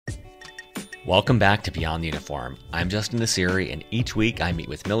Welcome back to Beyond the Uniform. I'm Justin Nassiri, and each week I meet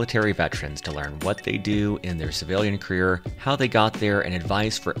with military veterans to learn what they do in their civilian career, how they got there, and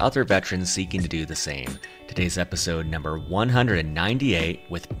advice for other veterans seeking to do the same. Today's episode number 198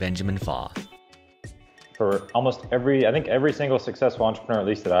 with Benjamin Faw. For almost every single successful entrepreneur, at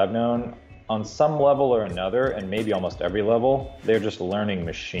least that I've known, on some level or another, and maybe almost every level, they're just learning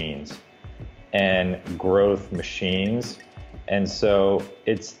machines and growth machines. And so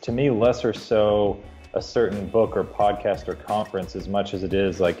it's, to me, less or so a certain book or podcast or conference as much as it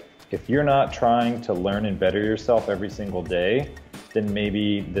is like, if you're not trying to learn and better yourself every single day, then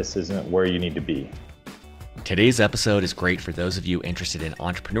maybe this isn't where you need to be. Today's episode is great for those of you interested in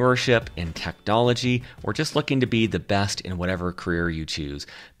entrepreneurship, in technology, or just looking to be the best in whatever career you choose.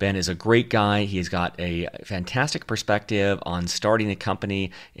 Ben is a great guy. He's got a fantastic perspective on starting a company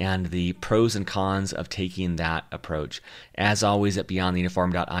and the pros and cons of taking that approach. As always, at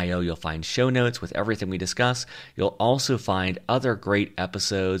beyondtheuniform.io, you'll find show notes with everything we discuss. You'll also find other great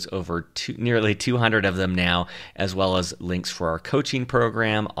episodes, nearly 200 of them now, as well as links for our coaching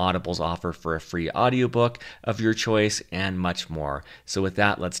program, Audible's offer for a free audiobook of your choice, and much more. So with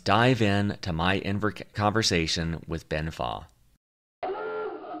that, let's dive in to my conversation with Ben Faw.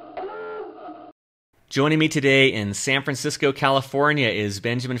 Joining me today in San Francisco, California is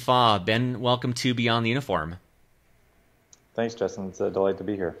Benjamin Faw. Ben, welcome to Beyond the Uniform. Thanks, Justin. It's a delight to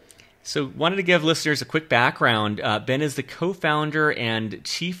be here. So wanted to give listeners a quick background. Ben is the co-founder and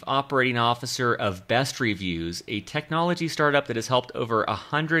chief operating officer of Best Reviews, a technology startup that has helped over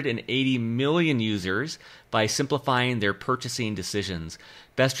 180 million users by simplifying their purchasing decisions.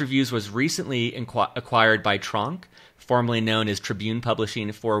 Best Reviews was recently acquired by Tronc, formerly known as Tribune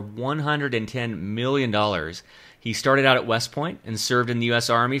Publishing, for $110 million. He started out at West Point and served in the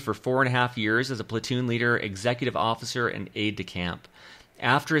U.S. Army for 4.5 years as a platoon leader, executive officer, and aide-de-camp.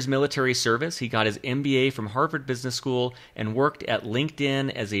 After his military service, he got his MBA from Harvard Business School and worked at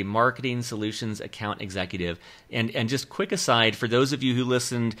LinkedIn as a marketing solutions account executive. And just quick aside, for those of you who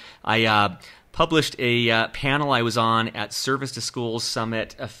listened, I published a panel I was on at Service to Schools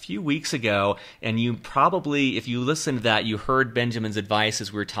Summit a few weeks ago, and you probably, if you listened to that, you heard Benjamin's advice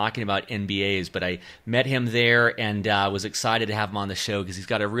as we were talking about MBAs, but I met him there and was excited to have him on the show because he's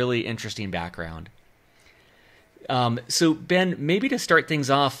got a really interesting background. So Ben, maybe to start things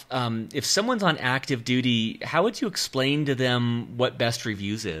off, if someone's on active duty, how would you explain to them what Best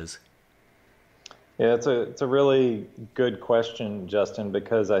Reviews is? Yeah, it's a really good question, Justin,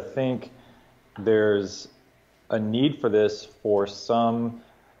 because I think there's a need for this for some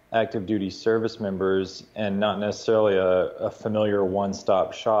active duty service members and not necessarily a familiar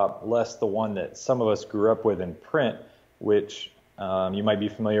one-stop shop, less the one that some of us grew up with in print, which you might be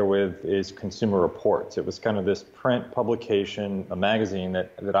familiar with is Consumer Reports. It was kind of this print publication, a magazine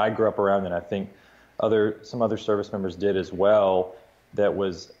that I grew up around, and I think some other service members did as well, that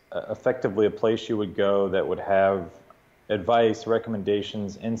was effectively a place you would go that would have advice,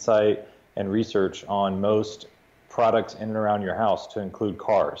 recommendations, insight, and research on most products in and around your house, to include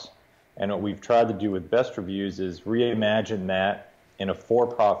cars. And what we've tried to do with Best Reviews is reimagine that in a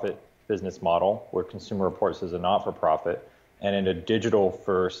for-profit business model where Consumer Reports is a not-for-profit, and in a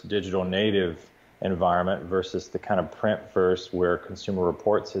digital-first, digital-native environment versus the kind of print-first where Consumer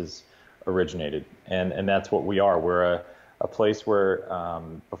Reports has originated. And that's what we are. We're a place where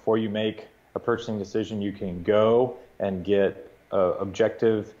before you make a purchasing decision, you can go and get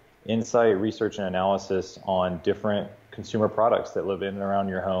objective insight, research, and analysis on different consumer products that live in and around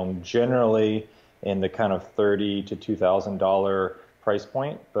your home, generally in the kind of $30 to $2,000 price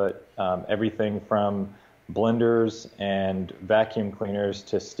point, but everything from blenders and vacuum cleaners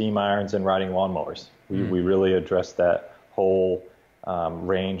to steam irons and riding lawnmowers. We really address that whole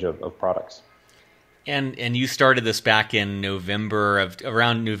range of products. And you started this back in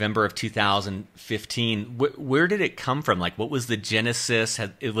around November of 2015. Where did it come from? Like, what was the genesis?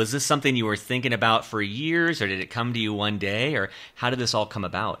 Was this something you were thinking about for years, or did it come to you one day, or how did this all come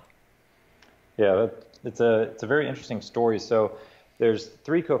about? Yeah, it's a very interesting story. So there's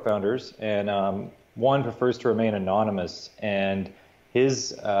 3 co-founders, and one prefers to remain anonymous, and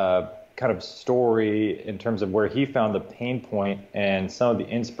his kind of story in terms of where he found the pain point and some of the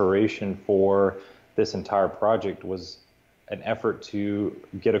inspiration for this entire project was an effort to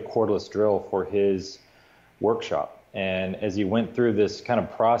get a cordless drill for his workshop. And as he went through this kind of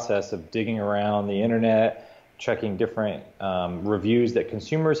process of digging around the internet, checking different reviews that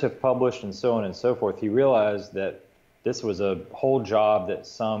consumers have published and so on and so forth, he realized that this was a whole job that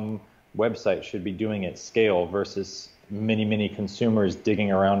some website should be doing at scale versus many consumers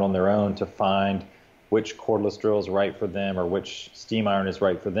digging around on their own to find which cordless drill is right for them or which steam iron is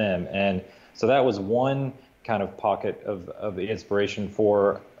right for them. And so that was one kind of pocket of the inspiration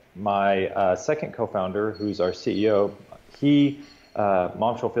for my second co-founder, who's our CEO. He,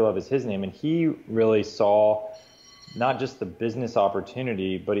 Momshul Philov is his name, and he really saw not just the business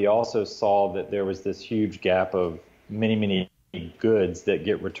opportunity, but he also saw that there was this huge gap of many goods that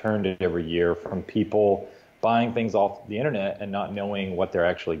get returned every year from people buying things off the internet and not knowing what they're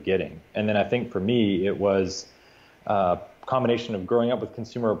actually getting. And then I think for me, it was a combination of growing up with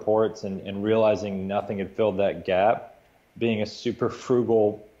Consumer Reports and realizing nothing had filled that gap, being a super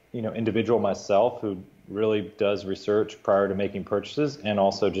frugal, individual myself who really does research prior to making purchases, and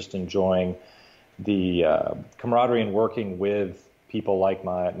also just enjoying the camaraderie and working with people like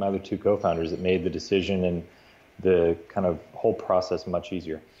my other two co-founders that made the decision and the kind of whole process much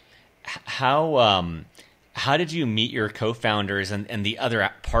easier. How did you meet your co-founders? And the other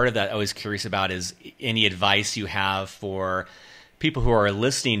part of that I was curious about is any advice you have for people who are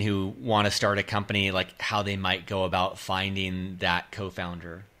listening who want to start a company, like how they might go about finding that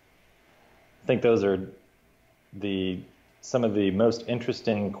co-founder. I think those are some of the most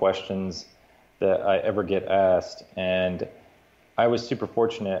interesting questions that I ever get asked. And I was super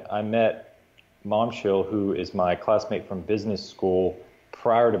fortunate. I met Momshul, who is my classmate from business school,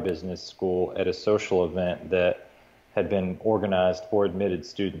 prior to business school at a social event that had been organized for admitted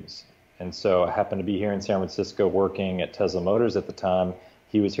students. And so I happened to be here in San Francisco working at Tesla Motors at the time.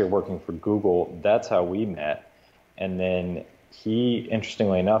 He was here working for Google. That's how we met. And then he,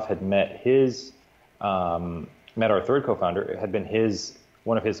 interestingly enough, had met our third co-founder, had been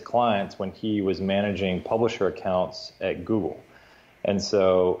one of his clients when he was managing publisher accounts at Google. And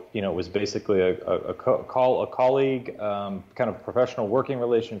so, it was basically a colleague, kind of professional working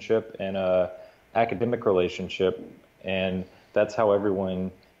relationship and a academic relationship. And that's how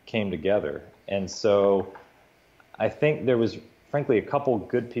everyone came together. And so I think there was, frankly, a couple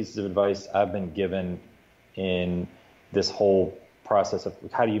good pieces of advice I've been given in this whole process of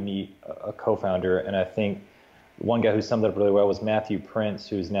how do you meet a co-founder. And I think one guy who summed it up really well was Matthew Prince,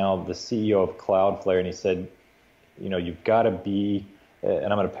 who's now the CEO of Cloudflare. And he said, you've got to be, and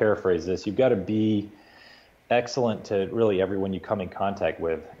I'm going to paraphrase this, you've got to be excellent to really everyone you come in contact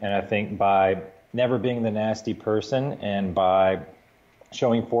with. And I think by never being the nasty person and by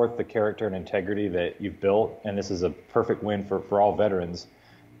showing forth the character and integrity that you've built, and this is a perfect win for all veterans,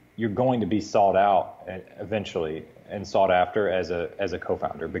 you're going to be sought out eventually and sought after as a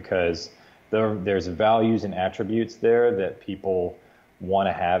co-founder, because there's values and attributes there that people want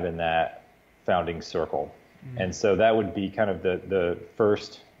to have in that founding circle. Mm-hmm. And so that would be kind of the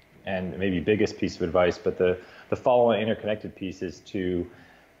first and maybe biggest piece of advice, but the following interconnected piece is to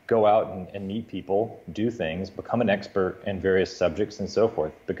go out and meet people, do things, become an expert in various subjects and so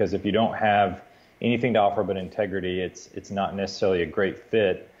forth. Because if you don't have anything to offer but integrity, it's not necessarily a great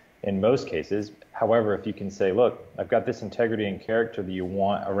fit in most cases. However, if you can say, look, I've got this integrity and character that you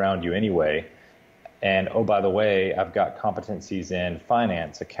want around you anyway, and oh, by the way, I've got competencies in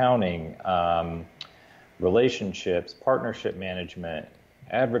finance, accounting, relationships, partnership management,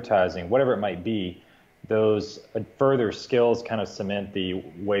 advertising, whatever it might be, those further skills kind of cement the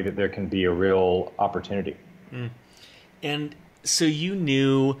way that there can be a real opportunity. Mm. And so you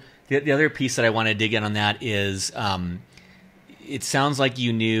knew, the other piece that I want to dig in on that is, it sounds like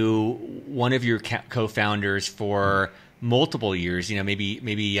you knew one of your co-founders for multiple years,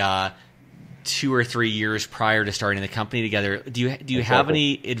 maybe 2 or 3 years prior to starting the company together. Do you Exactly. have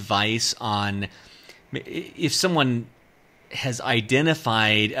any advice on if someone has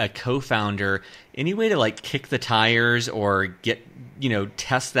identified a co-founder, any way to like kick the tires or get,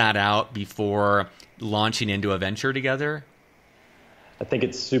 test that out before launching into a venture together? I think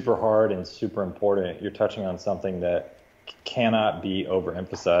it's super hard and super important. You're touching on something that cannot be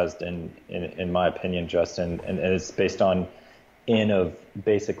overemphasized in my opinion, Justin, and it's based on of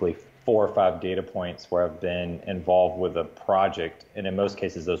basically 4 or 5 data points where I've been involved with a project, and in most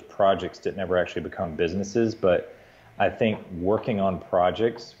cases those projects didn't ever actually become businesses. But I think working on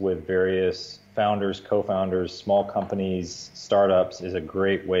projects with various founders, co-founders, small companies, startups is a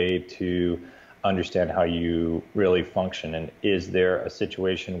great way to understand how you really function. And is there a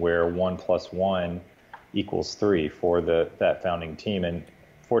situation where 1 + 1 = 3 for that founding team? And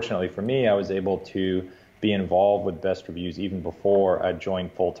fortunately for me, I was able to be involved with Best Reviews even before I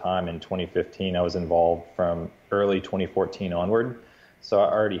joined full-time in 2015. I was involved from early 2014 onward. So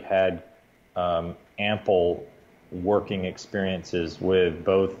I already had ample working experiences with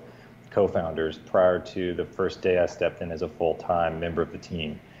both co-founders prior to the first day I stepped in as a full-time member of the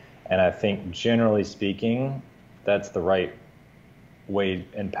team. And I think generally speaking, that's the right way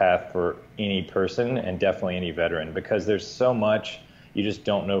and path for any person, and definitely any veteran, because there's so much you just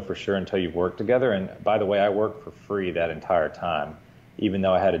don't know for sure until you've worked together. And by the way, I worked for free that entire time, even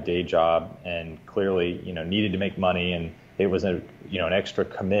though I had a day job and clearly, needed to make money, and it was an extra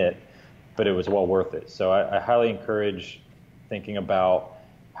commit, but it was well worth it. So I highly encourage thinking about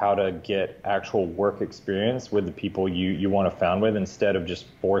how to get actual work experience with the people you want to found with, instead of just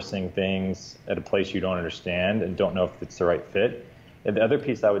forcing things at a place you don't understand and don't know if it's the right fit. And the other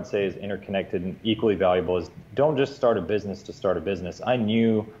piece I would say is interconnected and equally valuable is don't just start a business to start a business. I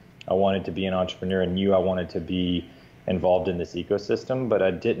knew I wanted to be an entrepreneur and knew I wanted to be involved in this ecosystem, but I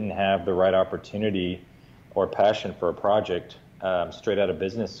didn't have the right opportunity or passion for a project straight out of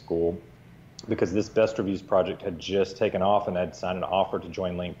business school, because this Best Reviews project had just taken off and I'd signed an offer to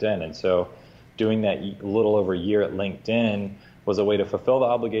join LinkedIn. And so doing that a little over a year at LinkedIn was a way to fulfill the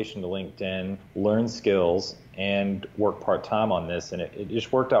obligation to LinkedIn, learn skills, and work part-time on this. And it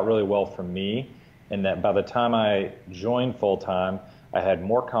just worked out really well for me, in that by the time I joined full-time, I had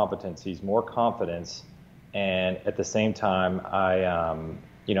more competencies, more confidence, and at the same time, I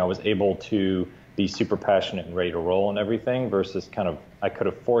was able to be super passionate and ready to roll and everything, versus I could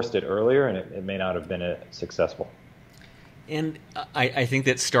have forced it earlier and it may not have been successful. And I think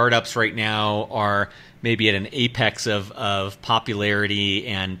that startups right now are maybe at an apex of popularity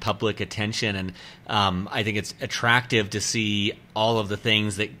and public attention. And I think it's attractive to see all of the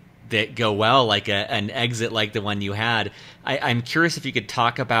things that go well, like an exit like the one you had. I'm curious if you could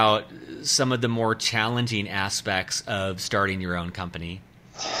talk about some of the more challenging aspects of starting your own company.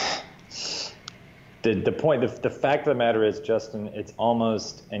 The fact of the matter is, Justin, it's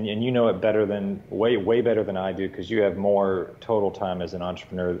almost, and you know it better than, way better than I do, because you have more total time as an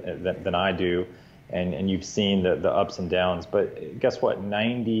entrepreneur than I do, and you've seen the ups and downs. But guess what?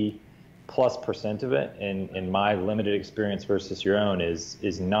 90+% of it, in my limited experience versus your own,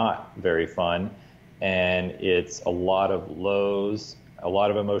 is not very fun, and it's a lot of lows, a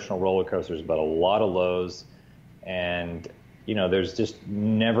lot of emotional roller coasters, but a lot of lows, and there's just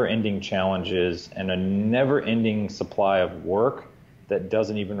never-ending challenges and a never-ending supply of work that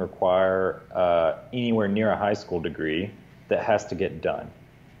doesn't even require anywhere near a high school degree that has to get done.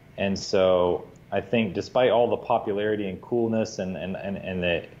 And so I think despite all the popularity and coolness and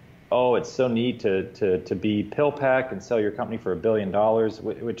the, it's so neat to be PillPack and sell your company for $1 billion,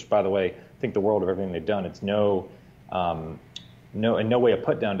 which, by the way, I think the world of everything they've done, it's no way a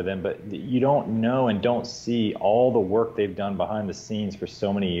put down to them, but you don't know and don't see all the work they've done behind the scenes for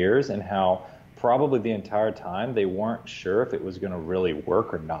so many years, and how probably the entire time they weren't sure if it was going to really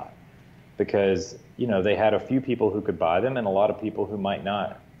work or not, because they had a few people who could buy them and a lot of people who might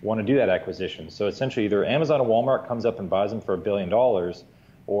not want to do that acquisition. So essentially either Amazon or Walmart comes up and buys them for $1 billion,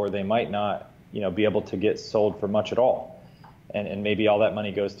 or they might not be able to get sold for much at all, and maybe all that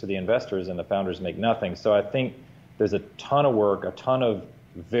money goes to the investors and the founders make nothing. So I think there's a ton of work, a ton of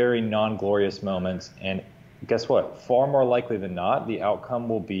very non-glorious moments, and guess what? Far more likely than not, the outcome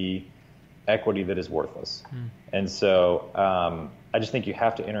will be equity that is worthless. And so I just think you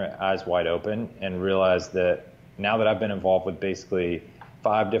have to enter eyes wide open and realize that now that I've been involved with basically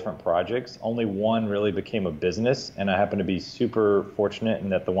 5 different projects, only one really became a business, and I happen to be super fortunate in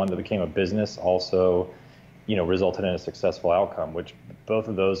that the one that became a business also, resulted in a successful outcome, which both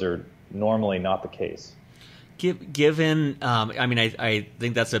of those are normally not the case. Given, I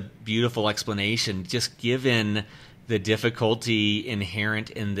think that's a beautiful explanation. Just given the difficulty inherent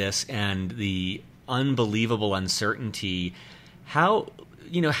in this and the unbelievable uncertainty, how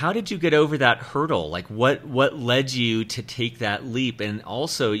did you get over that hurdle? Like, what led you to take that leap? And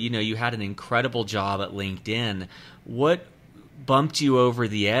also, you had an incredible job at LinkedIn. What bumped you over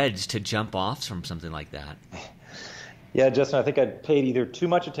the edge to jump off from something like that? Yeah, Justin, I think I paid either too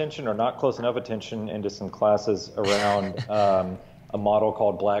much attention or not close enough attention into some classes around a model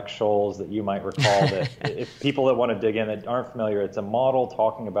called Black-Scholes that you might recall. That if people that want to dig in that aren't familiar, it's a model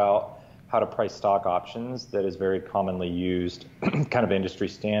talking about how to price stock options that is very commonly used, kind of industry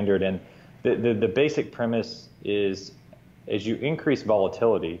standard. And the basic premise is, as you increase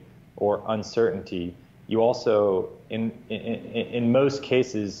volatility or uncertainty, you also, in most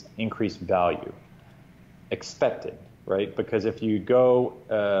cases, increase value, expected. Right? Because if you go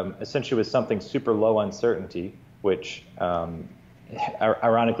essentially with something super low uncertainty, which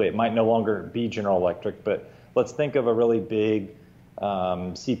ironically it might no longer be General Electric, but let's think of a really big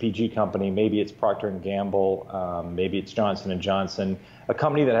CPG company. Maybe it's Procter & Gamble, maybe it's Johnson & Johnson, a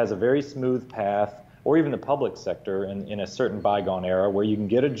company that has a very smooth path, or even the public sector in a certain bygone era where you can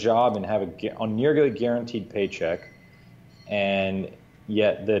get a job and have a nearly guaranteed paycheck, and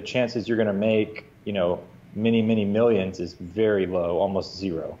yet the chances you're going to make, many, many millions is very low, almost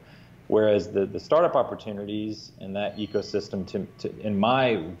zero. Whereas the startup opportunities and that ecosystem, in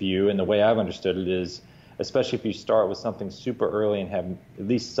my view, and the way I've understood it is, especially if you start with something super early and have at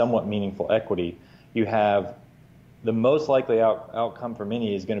least somewhat meaningful equity, you have the most likely outcome for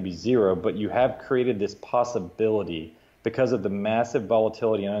many is going to be zero, but you have created this possibility because of the massive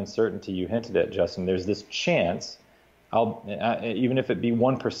volatility and uncertainty you hinted at, Justin. There's this chance, even if it be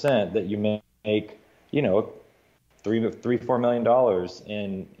 1%, that you make, $4 million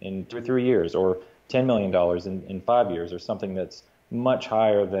in 2 or 3 years, or $10 million in 5 years, or something that's much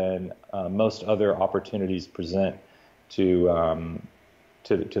higher than most other opportunities present to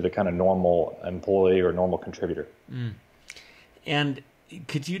the kind of normal employee or normal contributor. Mm. And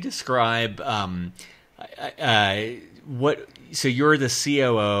could you describe so you're the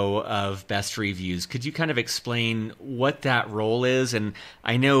COO of Best Reviews. Could you kind of explain what that role is? And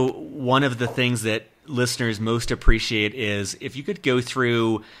I know one of the things that listeners most appreciate is if you could go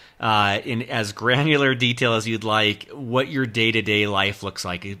through in as granular detail as you'd like what your day-to-day life looks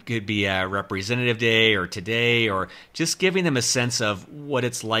like. It could be a representative day or today, or just giving them a sense of what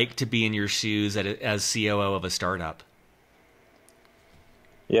it's like to be in your shoes as COO of a startup.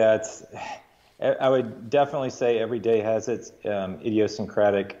 Yeah, I would definitely say every day has its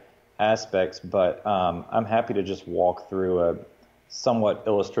idiosyncratic aspects, but I'm happy to just walk through a somewhat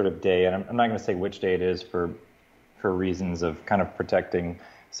illustrative day, and I'm not going to say which day it is for reasons of kind of protecting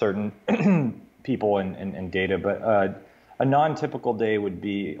certain people and data, but a non-typical day would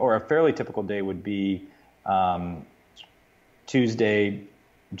be, or a fairly typical day would be Tuesday,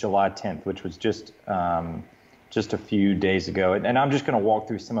 July 10th, which was just a few days ago. And I'm just going to walk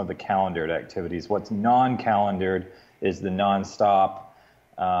through some of the calendared activities. What's non-calendared is the nonstop.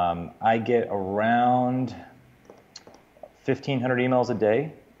 I get around 1,500 emails a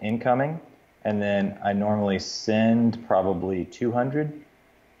day incoming, and then I normally send probably 200,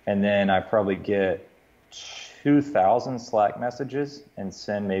 and then I probably get 2,000 Slack messages and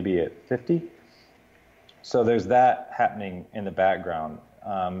send maybe at 50. So there's that happening in the background.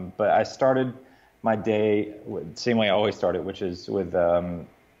 But I started my day the same way I always start it, which is with some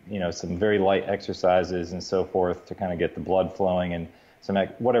very light exercises and so forth to kind of get the blood flowing, and some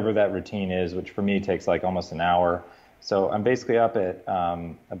whatever that routine is, which for me takes like almost an hour. So I'm basically up at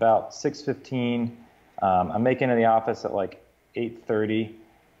about 6:15. I'm making it to the office at like 8:30,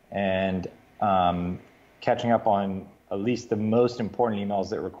 and catching up on at least the most important emails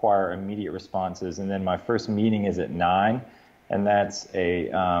that require immediate responses. And then my first meeting is at 9, and that's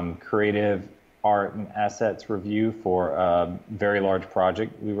a creative art and assets review for a very large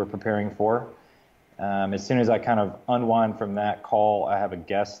project we were preparing for. As soon as I kind of unwind from that call, I have a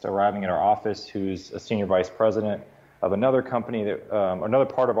guest arriving at our office who's a senior vice president of another company, another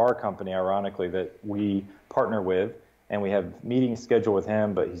part of our company, ironically, that we partner with. And we have meetings scheduled with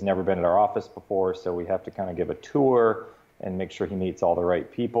him, but he's never been at our office before, so we have to kind of give a tour and make sure he meets all the right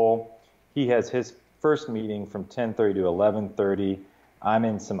people. He has his first meeting from 10:30 to 11:30. I'm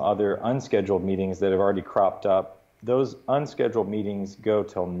in some other unscheduled meetings that have already cropped up. Those unscheduled meetings go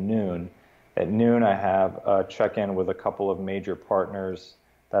till noon. At noon, I have a check-in with a couple of major partners.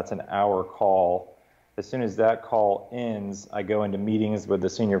 That's an hour call. As soon as that call ends, I go into meetings with the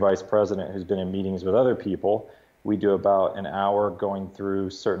senior vice president who's been in meetings with other people. We do about an hour going through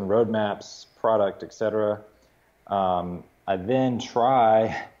certain roadmaps, product, etc. I then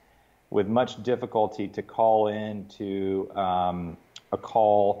try, with much difficulty, to call in to a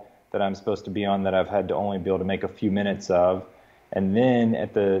call that I'm supposed to be on that I've had to only be able to make a few minutes of. And then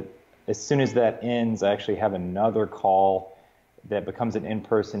as soon as that ends, I actually have another call that becomes an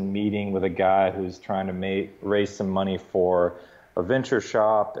in-person meeting with a guy who's trying to raise some money for a venture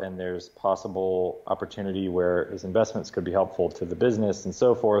shop, and there's possible opportunity where his investments could be helpful to the business and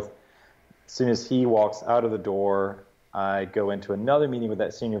so forth. As soon as he walks out of the door, I go into another meeting with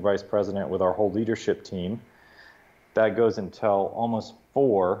that senior vice president with our whole leadership team. That goes until almost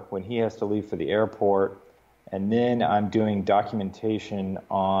 4 when he has to leave for the airport. And then I'm doing documentation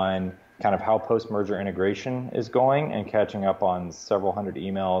on kind of how post-merger integration is going and catching up on several hundred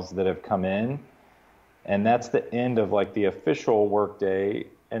emails that have come in. And that's the end of like the official work day.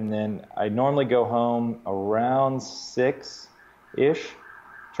 And then I normally go home around 6-ish,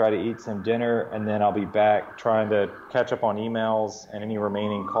 try to eat some dinner, and then I'll be back trying to catch up on emails and any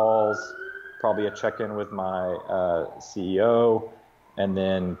remaining calls, probably a check-in with my CEO, and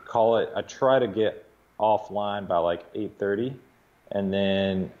then call it. I try to get offline by like 8:30, and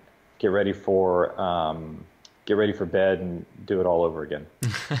then get ready for bed and do it all over again.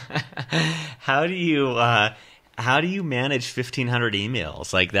 How do How do you manage 1,500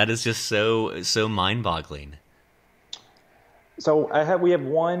 emails? Like that is just so mind-boggling. So we have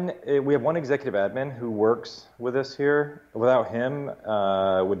one executive admin who works with us here. Without him,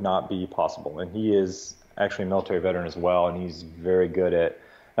 it would not be possible. And he is actually a military veteran as well, and he's very good at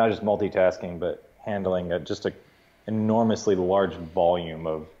not just multitasking, but handling just a enormously large volume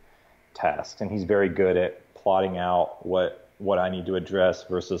of tasks. And he's very good at plotting out what I need to address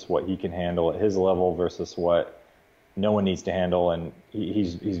versus what he can handle at his level versus what no one needs to handle, and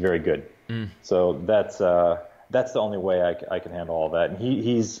he's very good. So that's the only way I can handle all that. And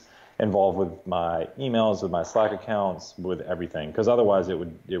he's involved with my emails, with my Slack accounts, with everything, because otherwise it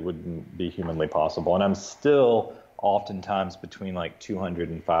wouldn't be humanly possible. And I'm still oftentimes between like 200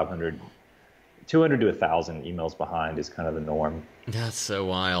 and 500, 200 to 1,000 emails behind is kind of the norm. That's so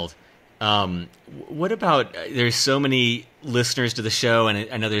wild. What about, there's so many listeners to the show, and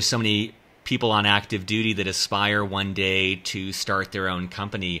I know there's so many people on active duty that aspire one day to start their own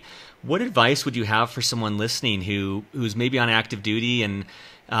company. What advice would you have for someone listening who's maybe on active duty and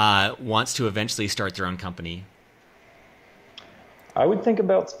wants to eventually start their own company? I would think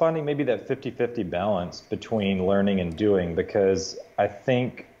about finding maybe that 50-50 balance between learning and doing, because I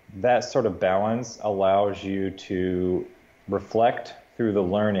think that sort of balance allows you to reflect through the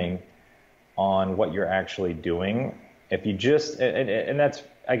learning on what you're actually doing. If you just, and that's,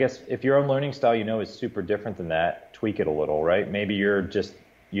 I guess, if your own learning style, is super different than that, tweak it a little, right? Maybe you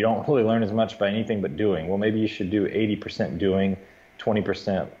don't really learn as much by anything but doing. Well, maybe you should do 80% doing,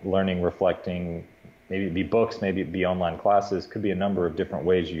 20% learning, reflecting. Maybe it be books, maybe it be online classes. Could be a number of different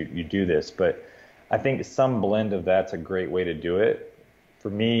ways you do this. But I think some blend of that's a great way to do it. For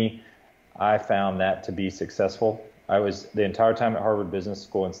me, I found that to be successful. I was, the entire time at Harvard Business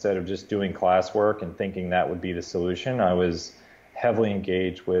School, instead of just doing classwork and thinking that would be the solution, I was heavily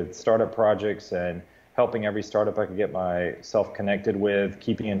engaged with startup projects and helping every startup I could get myself connected with,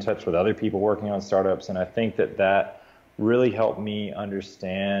 keeping in touch with other people working on startups. And I think that really helped me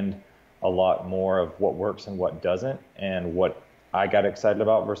understand a lot more of what works and what doesn't, and what I got excited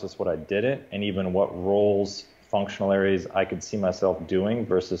about versus what I didn't, and even what roles, functional areas I could see myself doing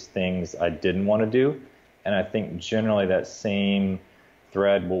versus things I didn't want to do. And I think generally that same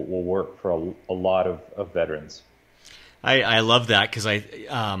thread will work for a lot of veterans. I love that, because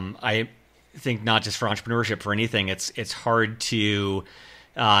I think not just for entrepreneurship, for anything, it's hard to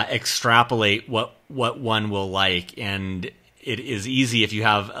extrapolate what one will like, and it is easy if you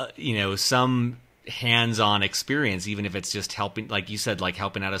have some hands-on experience, even if it's just helping, like you said, like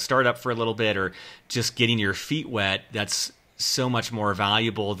helping out a startup for a little bit or just getting your feet wet. That's so much more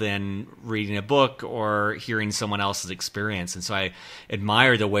valuable than reading a book or hearing someone else's experience. And so I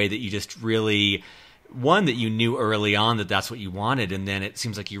admire the way that you just really, one, that you knew early on that that's what you wanted, and then it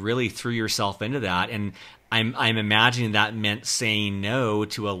seems like you really threw yourself into that. And I'm imagining that meant saying no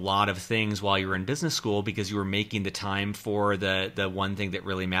to a lot of things while you were in business school, because you were making the time for the one thing that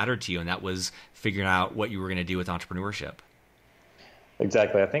really mattered to you, and that was figuring out what you were going to do with entrepreneurship.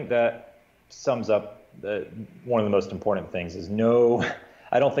 Exactly. I think that sums up one of the most important things is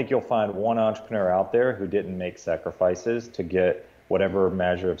I don't think you'll find one entrepreneur out there who didn't make sacrifices to get whatever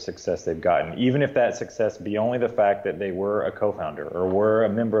measure of success they've gotten, even if that success be only the fact that they were a co-founder or were a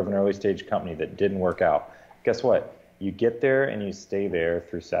member of an early stage company that didn't work out. Guess what? You get there and you stay there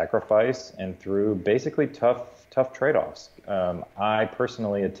through sacrifice and through basically tough trade-offs. I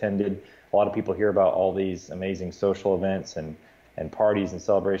personally attended, a lot of people hear about all these amazing social events and parties and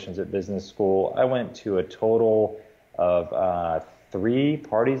celebrations at business school. I went to a total of 3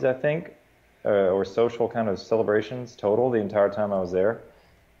 parties, I think, or social kind of celebrations total the entire time I was there.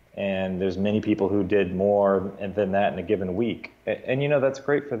 And there's many people who did more than that in a given week. And that's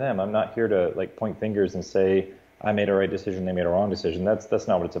great for them. I'm not here to like point fingers and say I made a right decision, they made a wrong decision. That's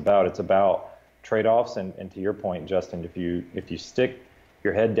not what it's about. It's about trade-offs. And to your point, Justin, if you stick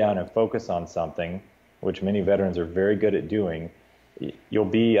your head down and focus on something, which many veterans are very good at doing, you'll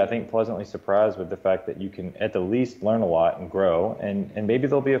be, I think, pleasantly surprised with the fact that you can at the least learn a lot and grow, and maybe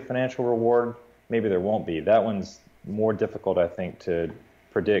there'll be a financial reward, maybe there won't be. That one's more difficult, I think, to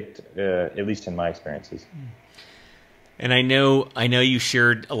predict, at least in my experiences. And I know you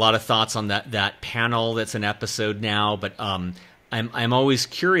shared a lot of thoughts on that panel that's an episode now, but I'm always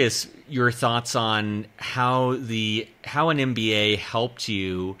curious your thoughts on how an MBA helped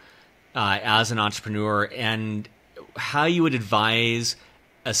you as an entrepreneur, and how you would advise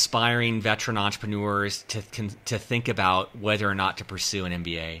aspiring veteran entrepreneurs to think about whether or not to pursue an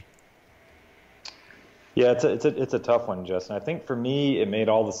MBA. Yeah, it's a tough one, Justin. I think for me, it made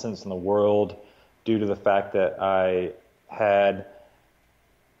all the sense in the world due to the fact that I had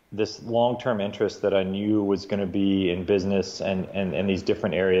this long-term interest that I knew was going to be in business and these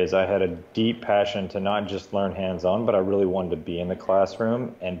different areas. I had a deep passion to not just learn hands-on, but I really wanted to be in the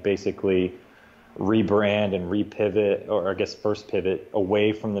classroom and basically rebrand and repivot, or I guess first pivot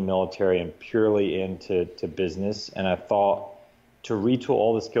away from the military and purely into business. And I thought to retool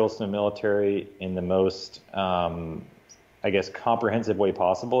all the skills in the military in the most, I guess, comprehensive way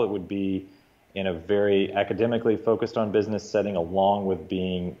possible, it would be in a very academically focused on business setting, along with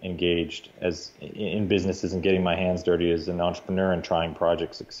being engaged as in businesses and getting my hands dirty as an entrepreneur and trying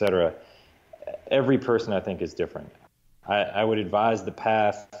projects, et cetera. Every person, I think, is different. I would advise the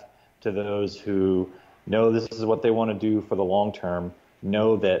path to those who know this is what they want to do for the long term,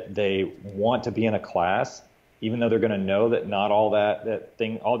 know that they want to be in a class, even though they're going to know that not all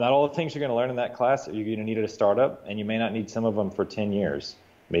not all the things you're going to learn in that class you're going to need at a startup, and you may not need some of them for 10 years,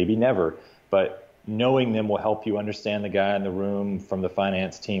 maybe never. But knowing them will help you understand the guy in the room from the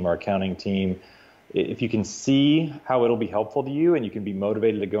finance team or accounting team. If you can see how it'll be helpful to you and you can be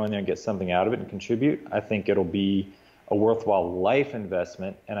motivated to go in there and get something out of it and contribute, I think it'll be a worthwhile life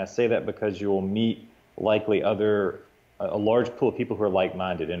investment. And I say that because you will meet likely a large pool of people who are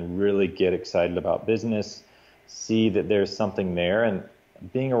like-minded and really get excited about business, see that there's something there. And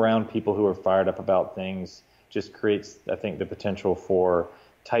being around people who are fired up about things just creates, I think, the potential for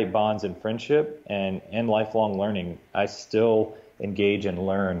tight bonds and friendship and lifelong learning. I still engage and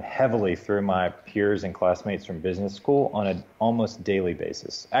learn heavily through my peers and classmates from business school on an almost daily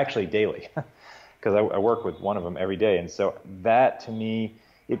basis, actually daily, because I work with one of them every day. And so that, to me,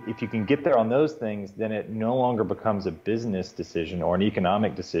 if you can get there on those things, then it no longer becomes a business decision or an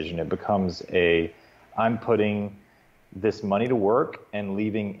economic decision. It becomes I'm putting this money to work and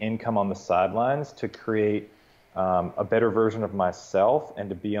leaving income on the sidelines to create a better version of myself and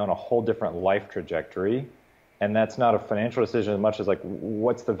to be on a whole different life trajectory. And that's not a financial decision as much as like,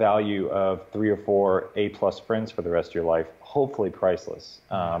 what's the value of 3 or 4 A+ friends for the rest of your life? Hopefully priceless.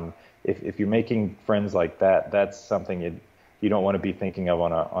 If you're making friends like that, that's something you don't want to be thinking of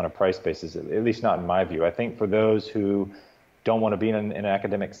on a price basis, at least not in my view. I think for those who don't want to be in an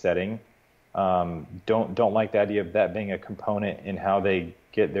academic setting, don't like the idea of that being a component in how they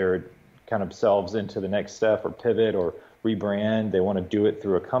get their kind of selves into the next step or pivot or rebrand. They want to do it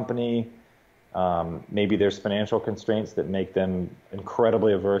through a company. Maybe there's financial constraints that make them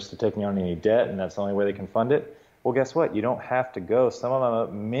incredibly averse to taking on any debt, and that's the only way they can fund it. Well, guess what? You don't have to go.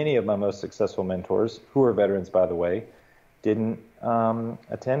 Many of my most successful mentors, who are veterans, by the way, didn't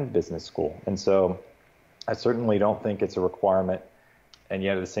attend business school. And so I certainly don't think it's a requirement. And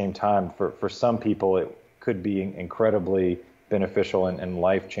yet at the same time, for some people, it could be incredibly beneficial and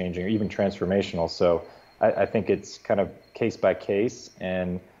life-changing or even transformational. So I think it's kind of case by case,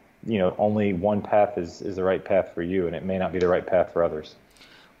 and only one path is the right path for you, and it may not be the right path for others.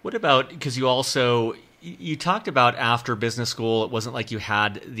 What about, because you talked about after business school, it wasn't like you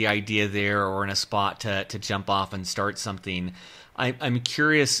had the idea there or in a spot to jump off and start something. I'm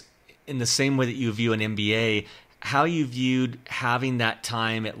curious, in the same way that you view an MBA, how you viewed having that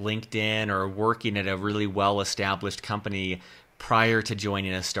time at LinkedIn or working at a really well-established company prior to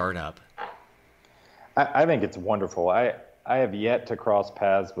joining a startup. I think it's wonderful. I have yet to cross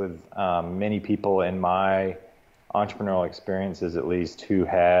paths with many people in my entrepreneurial experiences, at least, who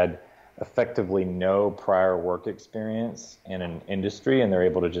had effectively no prior work experience in an industry, and they're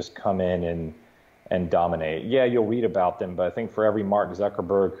able to just come in and dominate. Yeah, you'll read about them, but I think for every Mark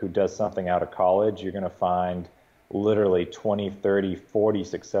Zuckerberg who does something out of college, you're going to find literally 20, 30, 40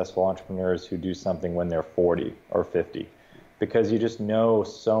 successful entrepreneurs who do something when they're 40 or 50, because you just know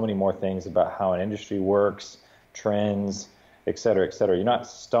so many more things about how an industry works, trends, et cetera, et cetera. You're not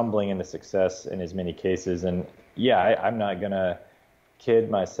stumbling into success in as many cases. And yeah, I'm not going to kid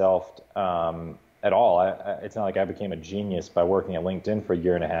myself at all. It's not like I became a genius by working at LinkedIn for a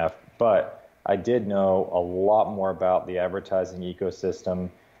year and a half, but I did know a lot more about the advertising ecosystem,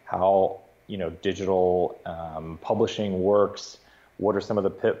 how digital publishing works, what are some of the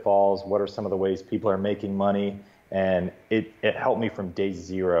pitfalls, what are some of the ways people are making money, and it helped me from day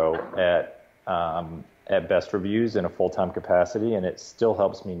zero at Best Reviews in a full-time capacity, and it still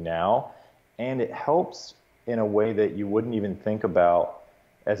helps me now, and it helps in a way that you wouldn't even think about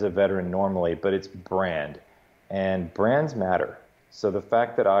as a veteran normally, but it's brand, and brands matter. So the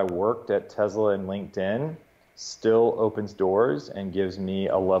fact that I worked at Tesla and LinkedIn still opens doors and gives me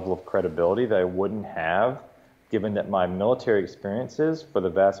a level of credibility that I wouldn't have, given that my military experiences, for the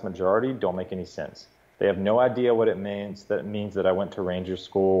vast majority, don't make any sense. They have no idea what it means. That means that I went to Ranger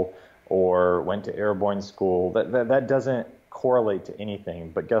School or went to airborne school. That doesn't correlate to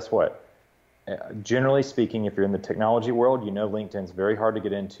anything. But guess what? Generally speaking, if you're in the technology world, you know LinkedIn's very hard to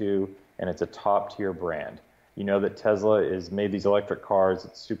get into, and it's a top-tier brand. You know that Tesla has made these electric cars.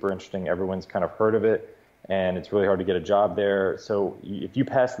 It's super interesting. Everyone's kind of heard of it, and it's really hard to get a job there. So if you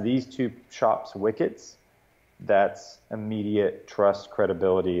pass these two shops' wickets, that's immediate trust,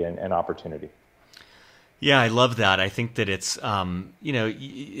 credibility, and opportunity. Yeah, I love that. I think that it's,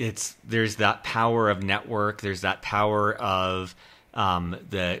 there's that power of network. There's that power of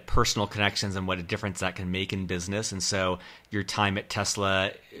the personal connections and what a difference that can make in business. And so your time at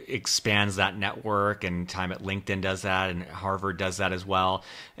Tesla expands that network, and time at LinkedIn does that, and Harvard does that as well.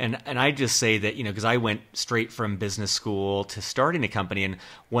 And I just say that, because I went straight from business school to starting a company, and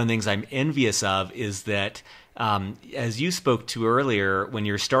one of the things I'm envious of is that as you spoke to earlier, when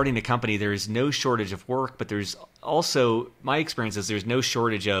you're starting a company, there's no shortage of work, but there's also, my experience is there's no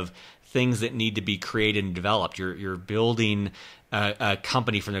shortage of things that need to be created and developed. You're building a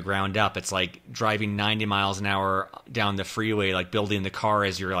company from the ground up. It's like driving 90 miles an hour down the freeway, like building the car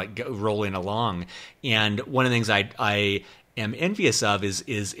as you're like rolling along. And one of the things I am envious of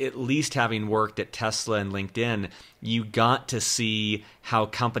is at least having worked at Tesla and LinkedIn, you got to see how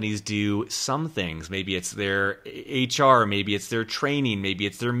companies do some things. Maybe it's their HR, maybe it's their training, maybe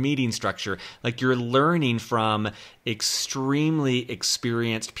it's their meeting structure. Like you're learning from extremely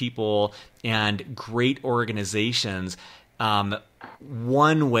experienced people and great organizations,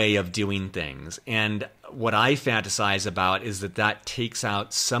 one way of doing things. And what I fantasize about is that takes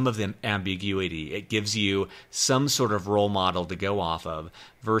out some of the ambiguity. It gives you some sort of role model to go off of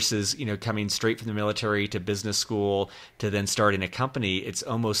versus, coming straight from the military to business school to then starting a company. It's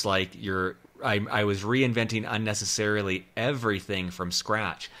almost like I was reinventing unnecessarily everything from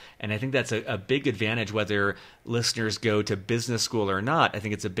scratch. And I think that's a big advantage, whether listeners go to business school or not. I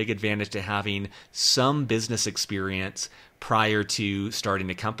think it's a big advantage to having some business experience prior to starting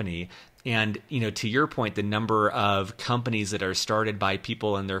a company. And, to your point, the number of companies that are started by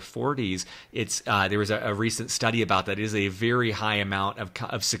people in their 40s, there was a recent study about that. It is a very high amount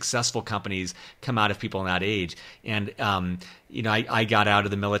of successful companies come out of people in that age. And, I got out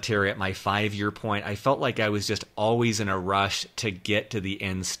of the military at my 5-year point. I felt like I was just always in a rush to get to the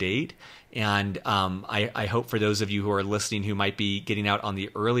end state. And I hope for those of you who are listening who might be getting out on the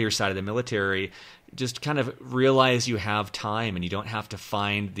earlier side of the military, just kind of realize you have time and you don't have to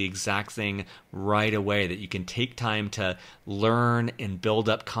find the exact thing right away, that you can take time to learn and build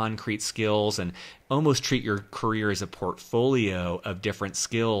up concrete skills and almost treat your career as a portfolio of different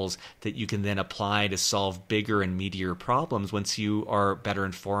skills that you can then apply to solve bigger and meatier problems once you are better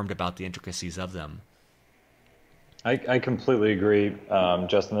informed about the intricacies of them. I completely agree,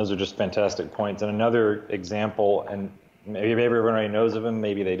 Justin. Those are just fantastic points. And another example, and maybe everyone already knows of him,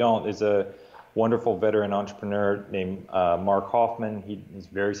 maybe they don't, is a wonderful veteran entrepreneur named Mark Hoffman. He's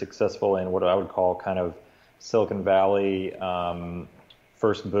very successful in what I would call kind of Silicon Valley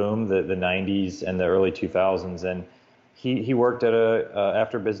first boom, the 90s and the early 2000s. And he worked at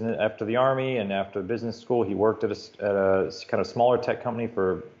after the Army and after business school, he worked at a kind of smaller tech company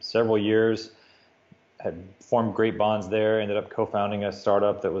for several years, had formed great bonds there, ended up co-founding a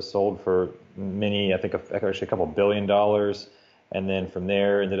startup that was sold for I think actually a couple $1 billion. And then from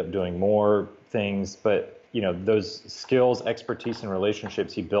there ended up doing more things. But, those skills, expertise, and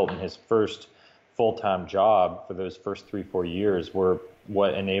relationships he built in his first full-time job for those first 3-4 years were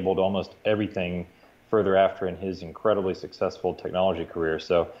what enabled almost everything further after in his incredibly successful technology career.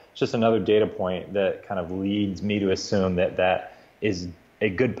 So it's just another data point that kind of leads me to assume that is a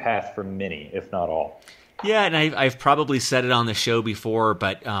good path for many, if not all. Yeah, and I've probably said it on the show before,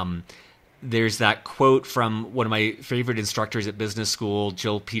 but there's that quote from one of my favorite instructors at business school,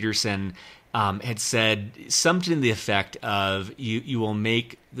 Jill Peterson, had said something to the effect of you will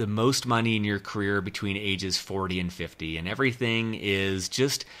make the most money in your career between ages 40 and 50, and everything is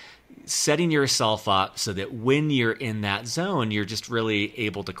just setting yourself up so that when you're in that zone, you're just really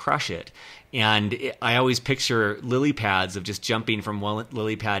able to crush it. And I always picture lily pads of just jumping from one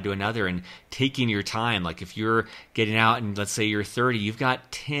lily pad to another and taking your time. Like if you're getting out and let's say you're 30, you've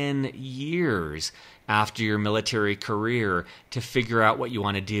got 10 years after your military career to figure out what you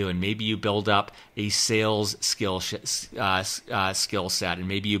want to do. And maybe you build up a sales skill set, and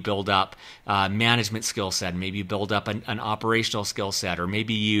maybe you build up management skill set, and maybe you build up an operational skill set, or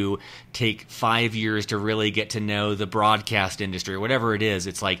maybe you take 5 years to really get to know the broadcast industry, or whatever it is.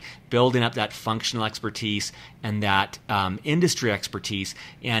 It's like building up that functional expertise and that industry expertise,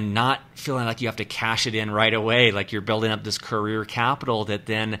 and not feeling like you have to cash it in right away, like you're building up this career capital that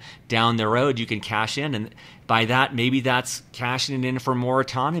then down the road you can cash in. And by that, maybe that's cashing it in for more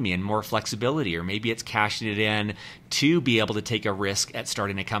autonomy and more flexibility, or maybe it's cashing it in to be able to take a risk at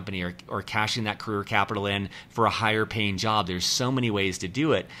starting a company, or cashing that career capital in for a higher paying job. There's so many ways to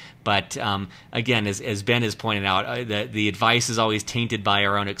do it. But again, as Ben has pointed out, the advice is always tainted by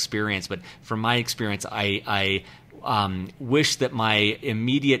our own experience. But from my experience, I wish that my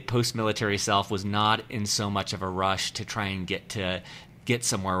immediate post-military self was not in so much of a rush to try and get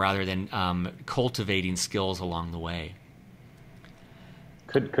somewhere, rather than cultivating skills along the way.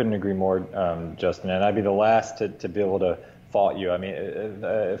 Couldn't agree more, Justin. And I'd be the last to be able to fault you. I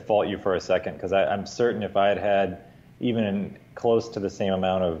mean, fault you for a second, because I'm certain if I had even close to the same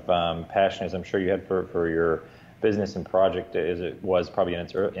amount of passion as I'm sure you had for your business and project as it was probably in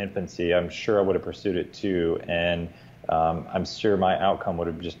its infancy, I'm sure I would have pursued it too. And I'm sure my outcome would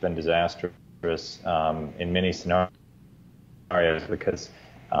have just been disastrous in many scenarios, because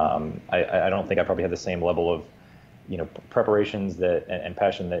I don't think I probably had the same level of preparations and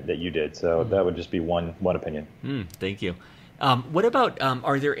passion that you did. So that would just be one opinion. Thank you. What about,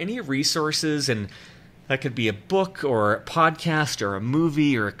 are there any resources, and that could be a book or a podcast or a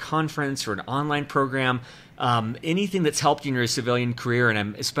movie or a conference or an online program, anything that's helped you in your civilian career? And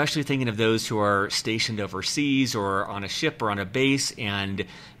I'm especially thinking of those who are stationed overseas or on a ship or on a base, and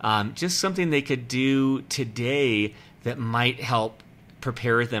just something they could do today that might help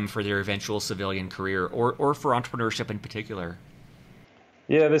prepare them for their eventual civilian career, or for entrepreneurship in particular.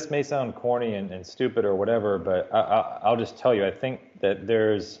 Yeah, this may sound corny and stupid or whatever, but I'll just tell you, I think that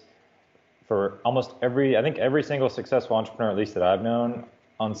there's, for almost every single successful entrepreneur, at least that I've known,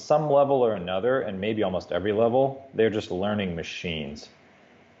 on some level or another, and maybe almost every level, they're just learning machines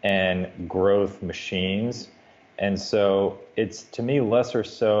and growth machines. And so it's, to me, less or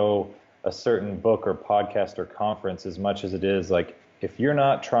so a certain book or podcast or conference, as much as it is like, if you're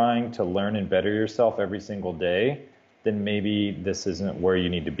not trying to learn and better yourself every single day, then maybe this isn't where you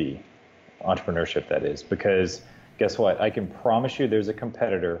need to be. Entrepreneurship, that is. Because guess what? I can promise you there's a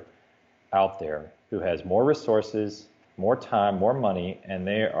competitor out there who has more resources, more time, more money, and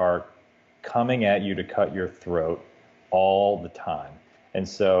they are coming at you to cut your throat all the time. And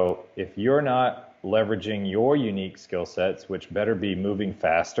so if you're not leveraging your unique skill sets, which better be moving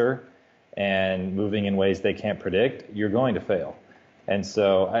faster and moving in ways they can't predict, you're going to fail. And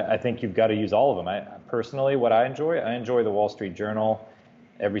so I think you've got to use all of them. Personally, what I enjoy the Wall Street Journal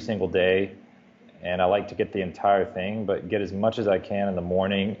every single day, and I like to get the entire thing, but get as much as I can in the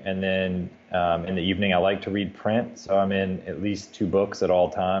morning, and then in the evening I like to read print, so I'm in at least 2 books at all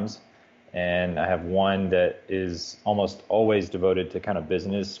times, and I have one that is almost always devoted to kind of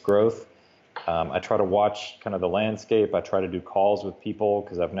business growth. I try to watch kind of the landscape. I try to do calls with people,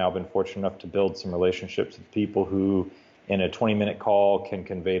 because I've now been fortunate enough to build some relationships with people who, in a 20-minute call, can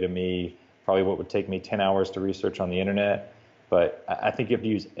convey to me probably what would take me 10 hours to research on the internet. But I think you have to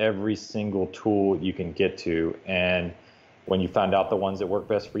use every single tool you can get to. And when you find out the ones that work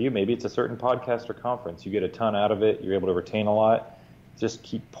best for you, maybe it's a certain podcast or conference. You get a ton out of it. You're able to retain a lot. Just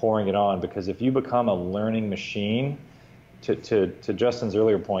keep pouring it on, because if you become a learning machine, to Justin's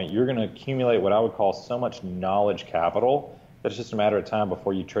earlier point, you're going to accumulate what I would call so much knowledge capital that it's just a matter of time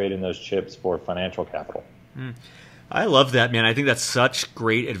before you trade in those chips for financial capital. I love that, man. I think that's such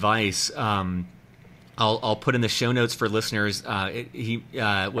great advice. I'll put in the show notes for listeners.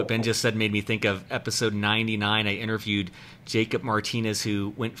 What Ben just said made me think of episode 99. I interviewed Jacob Martinez,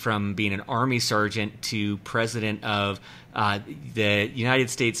 who went from being an Army sergeant to president of the United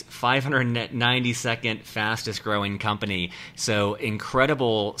States 592nd fastest growing company. So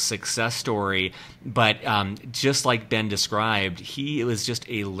incredible success story. But just like Ben described, he was just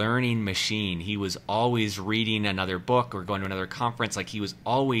a learning machine. He was always reading another book or going to another conference. Like, he was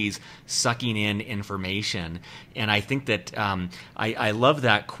always sucking in information. And I think that I love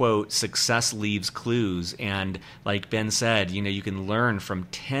that quote, "Success leaves clues." And like Ben said, you can learn from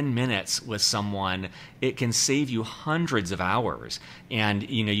 10 minutes with someone. It can save you hundreds of hours. And,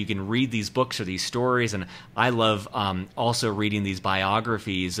 you can read these books or these stories. And I love also reading these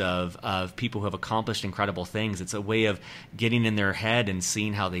biographies of people who have accomplished incredible things. It's a way of getting in their head and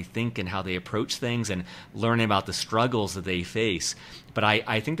seeing how they think and how they approach things, and learning about the struggles that they face. But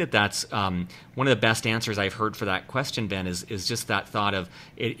I think that that's one of the best answers I've heard for that question, Ben, is just that thought of,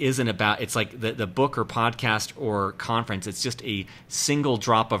 it isn't about, it's like the book or podcast or conference, it's just a single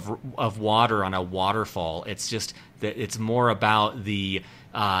drop of water on a waterfall. It's just that it's more about the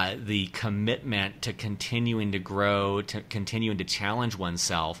commitment to continuing to grow, to continuing to challenge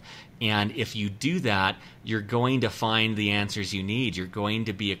oneself, And if you do that, you're going to find the answers you need. You're going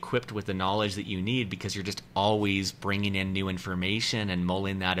to be equipped with the knowledge that you need because you're just always bringing in new information and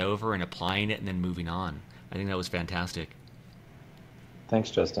mulling that over and applying it and then moving on. I think that was fantastic.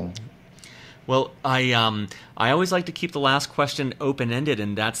 Thanks, Justin. Well, I always like to keep the last question open-ended,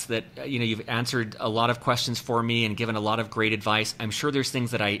 and that's that, you've answered a lot of questions for me and given a lot of great advice. I'm sure there's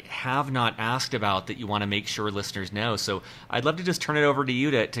things that I have not asked about that you want to make sure listeners know. So I'd love to just turn it over to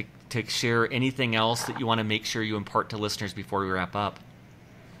you to share anything else that you want to make sure you impart to listeners before we wrap up.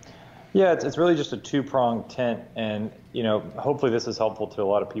 Yeah, it's really just a two-pronged tent, and hopefully this is helpful to a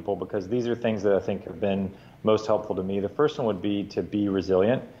lot of people because these are things that I think have been most helpful to me. The first one would be to be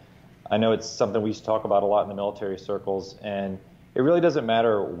resilient. I know it's something we used to talk about a lot in the military circles, and it really doesn't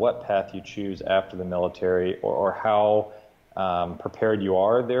matter what path you choose after the military or how prepared you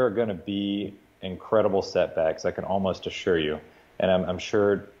are. There are going to be incredible setbacks, I can almost assure you. And I'm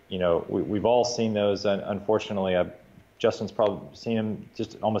sure, we've all seen those. And unfortunately, Justin's probably seen them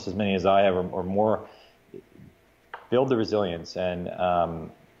just almost as many as I have or more. Build the resilience and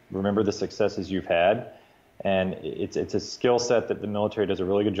remember the successes you've had. And it's a skill set that the military does a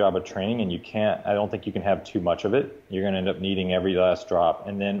really good job of training, and I don't think you can have too much of it. You're going to end up needing every last drop,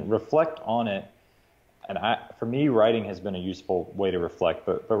 and then reflect on it. And for me, writing has been a useful way to reflect,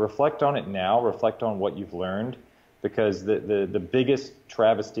 but reflect on it now, reflect on what you've learned, because the biggest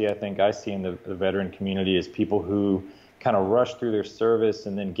travesty I think I see in the veteran community is people who kind of rush through their service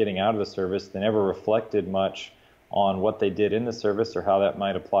and then getting out of the service. They never reflected much on what they did in the service or how that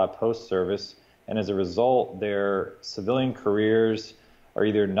might apply post-service. And as a result, their civilian careers are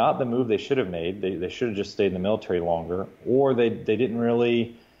either not the move they should have made, they should have just stayed in the military longer, or they didn't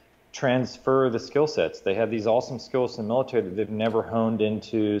really transfer the skill sets. They have these awesome skills in the military that they've never honed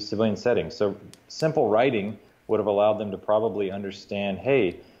into civilian settings. So simple writing would have allowed them to probably understand,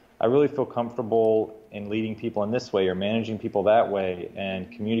 hey, I really feel comfortable in leading people in this way or managing people that way and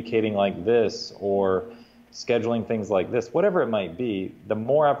communicating like this or scheduling things like this, whatever it might be. The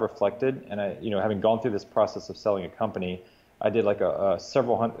more I've reflected, and having gone through this process of selling a company, I did like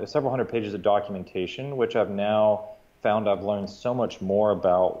several hundred pages of documentation, which I've now found I've learned so much more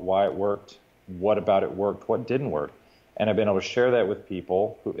about why it worked, what about it worked, what didn't work. And I've been able to share that with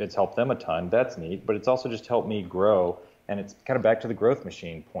people. It's helped them a ton. That's neat. But it's also just helped me grow. And it's kind of back to the growth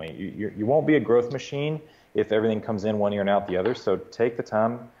machine point. You won't be a growth machine if everything comes in one ear and out the other. So take the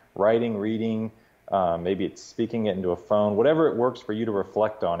time, writing, reading, maybe it's speaking it into a phone, whatever it works for you to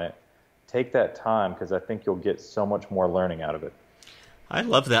reflect on it. Take that time because I think you'll get so much more learning out of it. I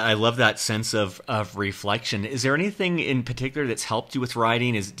love that. I love that sense of reflection. Is there anything in particular that's helped you with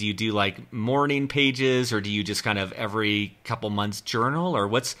writing? Do you do like morning pages, or do you just kind of every couple months journal, or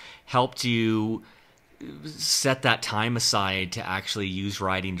what's helped you set that time aside to actually use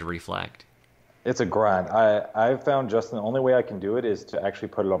writing to reflect? It's a grind. I've found, Justin, the only way I can do it is to actually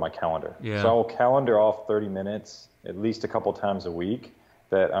put it on my calendar. Yeah. So I will calendar off 30 minutes at least a couple times a week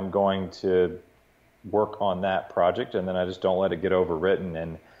that I'm going to work on that project, and then I just don't let it get overwritten.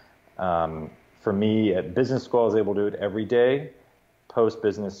 And for me, at business school, I was able to do it every day.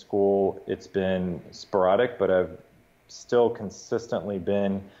 Post-business school, it's been sporadic, but I've still consistently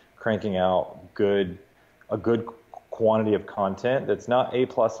been cranking out a good quantity of content that's not A+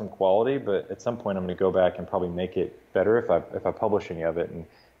 in quality, but at some point I'm going to go back and probably make it better if I publish any of it. And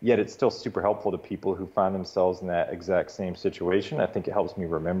yet it's still super helpful to people who find themselves in that exact same situation. I think it helps me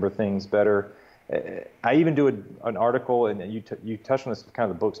remember things better. I even do an article, and you touched on this with kind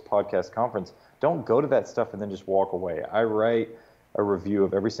of the Books Podcast Conference. Don't go to that stuff and then just walk away. I write a review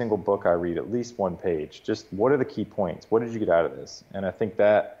of every single book I read, at least one page. Just what are the key points? What did you get out of this? And I think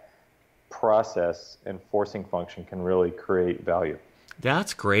that process and forcing function can really create value.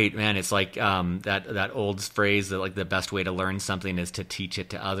 That's great, man. It's like that old phrase that like the best way to learn something is to teach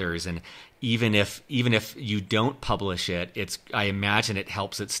it to others. And even if you don't publish it, I imagine it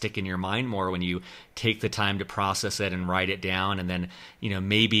helps it stick in your mind more when you take the time to process it and write it down. And then,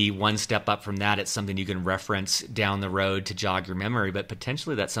 maybe one step up from that, it's something you can reference down the road to jog your memory. But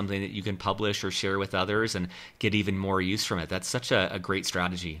potentially that's something that you can publish or share with others and get even more use from it. That's such a great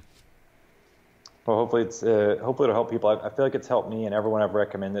strategy. Well, hopefully it'll help people. I feel like it's helped me, and everyone I've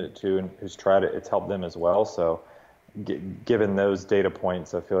recommended it to and who's tried it, it's helped them as well. So given those data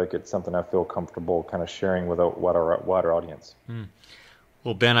points, I feel like it's something I feel comfortable kind of sharing with a wider audience.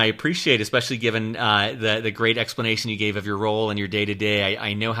 Well, Ben, I appreciate, especially given the great explanation you gave of your role and your day-to-day.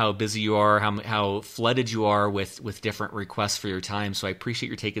 I know how busy you are, how flooded you are with different requests for your time. So I appreciate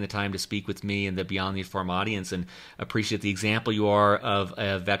you taking the time to speak with me and the Beyond the Informed audience, and appreciate the example you are of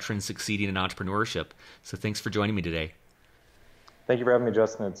a veteran succeeding in entrepreneurship. So thanks for joining me today. Thank you for having me,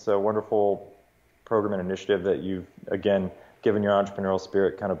 Justin. It's a wonderful program and initiative that you've, again, given your entrepreneurial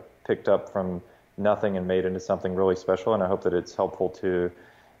spirit, kind of picked up from nothing and made into something really special. And I hope that it's helpful to,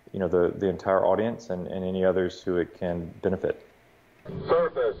 the entire audience and any others who it can benefit.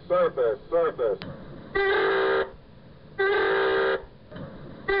 Surface, surface, surface.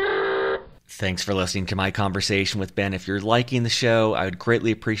 Thanks for listening to my conversation with Ben. If you're liking the show, I would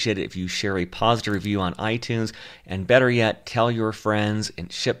greatly appreciate it if you share a positive review on iTunes, and better yet, tell your friends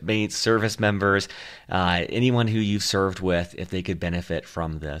and shipmates, service members, anyone who you've served with if they could benefit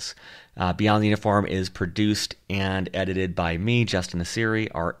from this. Beyond the Uniform is produced and edited by me, Justin Asiri.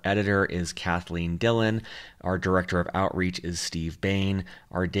 Our editor is Kathleen Dillon. Our director of outreach is Steve Bain.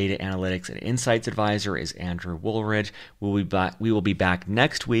 Our data analytics and insights advisor is Andrew Woolridge. We will be back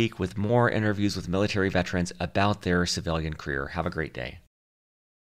next week with more interviews with military veterans about their civilian career. Have a great day.